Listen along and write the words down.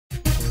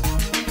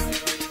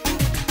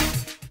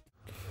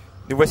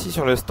Nous voici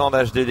sur le stand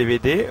HD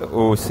DVD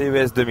au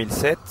CES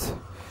 2007.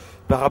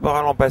 Par rapport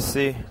à l'an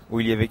passé, où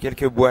il y avait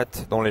quelques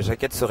boîtes dont les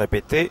jaquettes se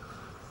répétaient,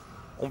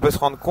 on peut se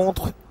rendre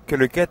compte que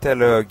le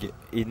catalogue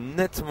est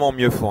nettement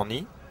mieux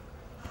fourni.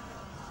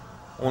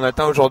 On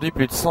atteint aujourd'hui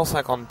plus de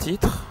 150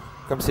 titres,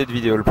 comme cette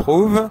vidéo le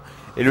prouve,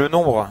 et le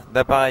nombre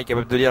d'appareils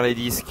capables de lire les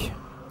disques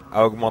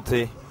a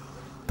augmenté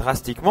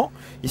drastiquement.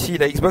 Ici,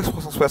 la Xbox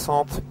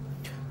 360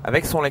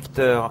 avec son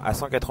lecteur à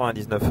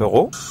 199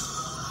 €.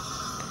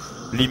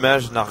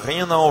 L'image n'a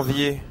rien à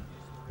envier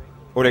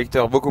au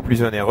lecteur beaucoup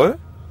plus onéreux.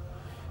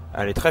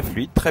 Elle est très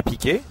fluide, très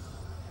piquée.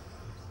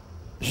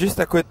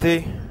 Juste à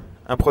côté,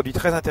 un produit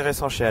très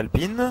intéressant chez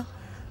Alpine,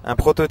 un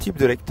prototype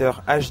de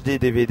lecteur HD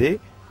DVD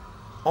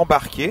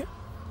embarqué.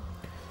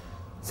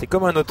 C'est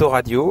comme un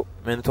autoradio,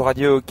 mais un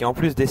autoradio qui en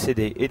plus des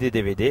CD et des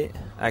DVD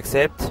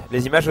accepte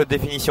les images haute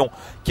définition.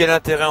 Quel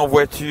intérêt en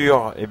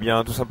voiture? Eh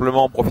bien tout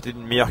simplement profiter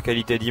d'une meilleure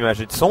qualité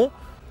d'image et de son.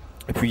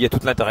 Et puis il y a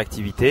toute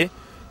l'interactivité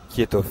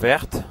qui est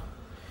offerte.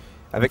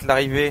 Avec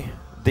l'arrivée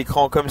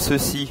d'écrans comme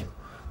ceci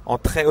en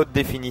très haute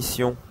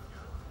définition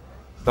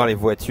dans les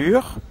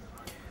voitures.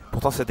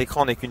 Pourtant cet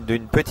écran n'est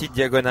d'une petite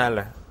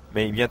diagonale,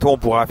 mais bientôt on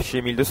pourra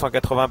afficher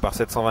 1280 par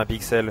 720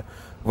 pixels,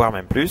 voire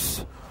même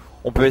plus.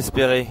 On peut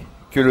espérer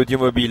que l'audio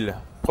mobile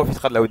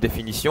profitera de la haute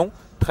définition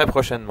très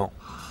prochainement.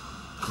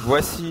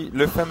 Voici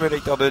le fameux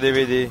lecteur de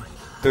DVD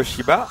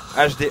Toshiba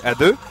HD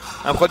A2,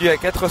 un produit à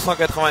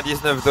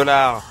 499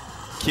 $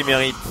 qui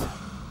mérite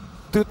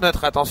toute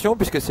notre attention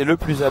puisque c'est le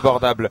plus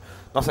abordable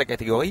dans sa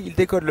catégorie. Il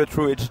décode le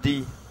True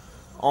HD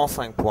en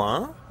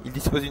 5.1. Il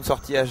dispose d'une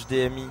sortie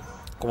HDMI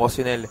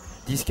conventionnelle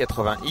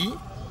 1080i.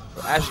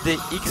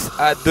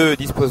 HDXA2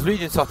 dispose lui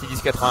d'une sortie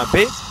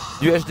 1080p,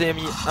 du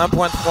HDMI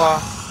 1.3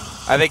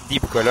 avec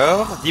Deep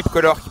Color. Deep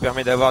Color qui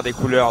permet d'avoir des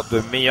couleurs de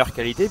meilleure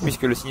qualité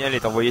puisque le signal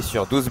est envoyé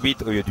sur 12 bits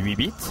au lieu de 8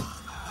 bits.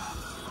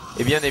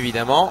 Et bien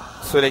évidemment,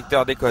 ce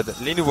lecteur décode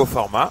les nouveaux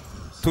formats,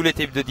 tous les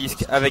types de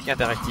disques avec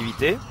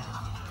interactivité,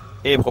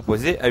 et est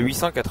proposé à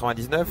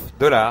 899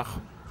 $.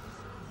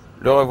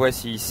 Le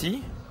revoici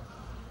ici.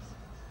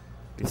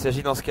 Il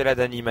s'agit dans ce cas-là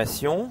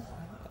d'animation,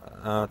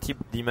 un type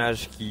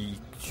d'image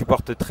qui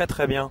supporte très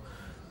très bien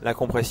la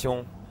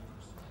compression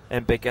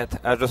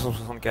MP4,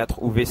 H264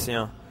 ou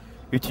VC1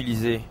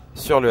 utilisée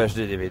sur le HD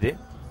DVD.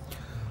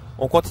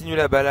 On continue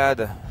la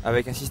balade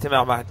avec un système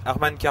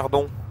Harman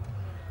Kardon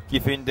qui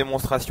fait une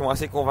démonstration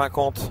assez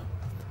convaincante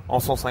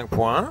en son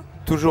 5.1,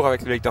 toujours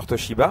avec le lecteur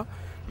Toshiba.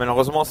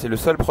 Malheureusement, c'est le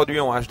seul produit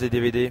en HD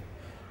DVD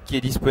qui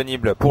est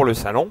disponible pour le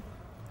salon.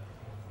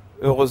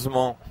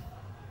 Heureusement,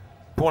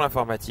 pour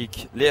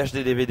l'informatique, les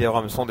HD DVD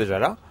ROM sont déjà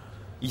là.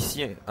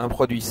 Ici, un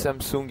produit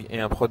Samsung et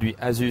un produit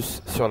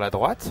Asus sur la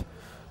droite,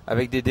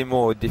 avec des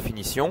démos haute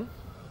définition.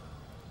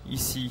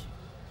 Ici,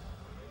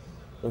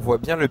 on voit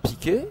bien le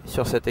piqué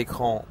sur cet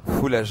écran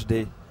Full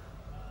HD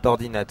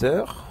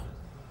d'ordinateur.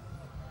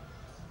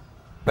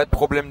 Pas de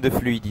problème de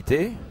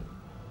fluidité.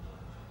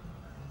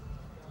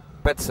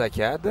 Pas de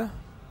saccade.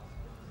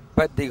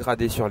 Pas de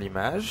dégradé sur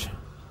l'image,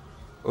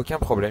 aucun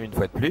problème une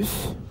fois de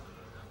plus.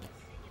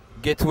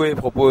 Gateway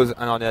propose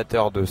un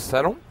ordinateur de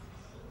salon,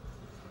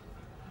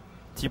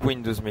 type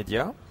Windows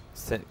Media,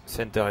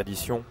 Center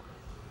Edition,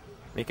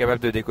 mais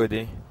capable de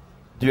décoder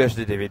du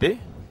HD DVD.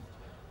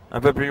 Un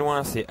peu plus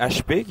loin, c'est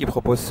HP qui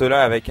propose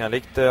cela avec un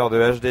lecteur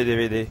de HD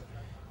DVD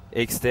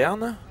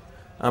externe,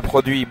 un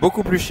produit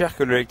beaucoup plus cher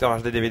que le lecteur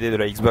HD DVD de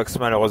la Xbox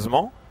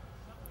malheureusement.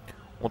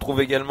 On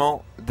trouve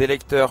également des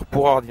lecteurs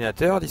pour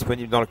ordinateur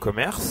disponibles dans le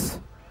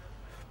commerce.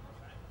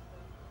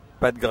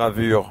 Pas de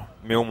gravure,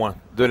 mais au moins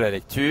de la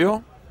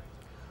lecture.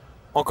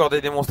 Encore des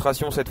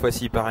démonstrations, cette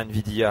fois-ci par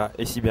Nvidia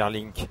et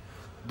Cyberlink,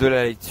 de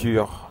la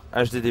lecture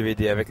HD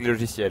DVD avec les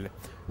logiciels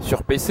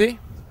sur PC.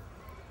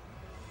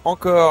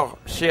 Encore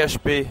chez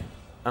HP,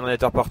 un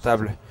ordinateur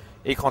portable,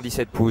 écran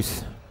 17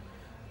 pouces,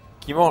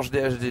 qui mange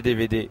des HD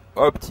DVD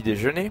au petit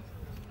déjeuner.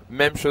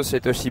 Même chose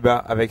chez Toshiba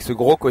avec ce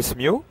gros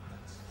Cosmio.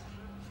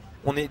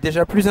 On est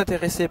déjà plus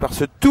intéressé par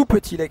ce tout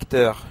petit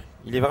lecteur,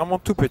 il est vraiment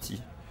tout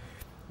petit,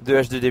 de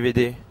HD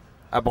DVD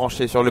à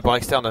brancher sur le port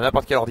externe de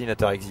n'importe quel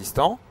ordinateur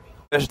existant.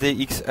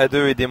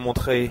 HDXA2 est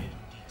démontré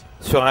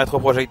sur un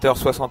rétroprojecteur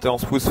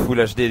 71 pouces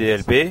Full HD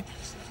DLP.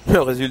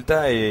 Le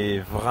résultat est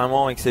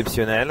vraiment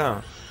exceptionnel.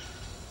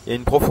 Il y a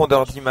une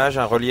profondeur d'image,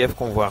 un relief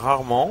qu'on voit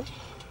rarement,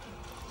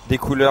 des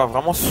couleurs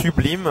vraiment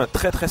sublimes,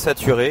 très très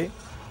saturées.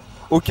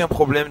 Aucun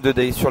problème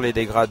sur les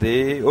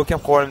dégradés, aucun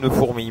problème de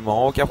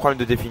fourmillement, aucun problème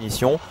de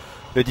définition.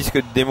 Le disque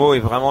de démo est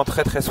vraiment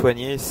très très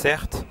soigné,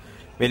 certes,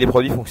 mais les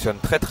produits fonctionnent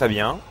très très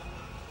bien.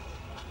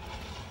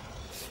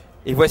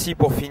 Et voici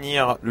pour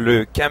finir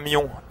le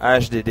camion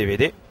HD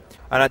DVD.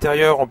 À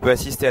l'intérieur, on peut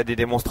assister à des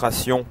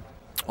démonstrations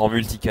en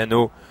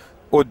multicanaux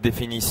haute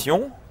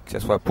définition, que ce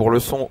soit pour le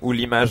son ou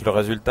l'image, le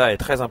résultat est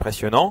très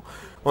impressionnant.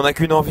 On n'a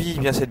qu'une envie, eh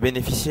bien, c'est de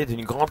bénéficier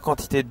d'une grande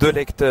quantité de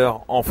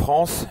lecteurs en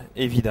France,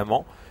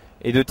 évidemment,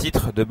 et de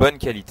titres de bonne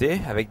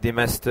qualité, avec des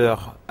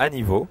masters à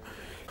niveau.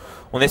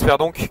 On espère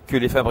donc que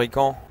les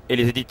fabricants et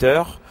les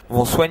éditeurs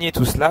vont soigner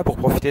tout cela pour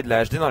profiter de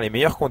la HD dans les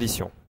meilleures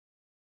conditions.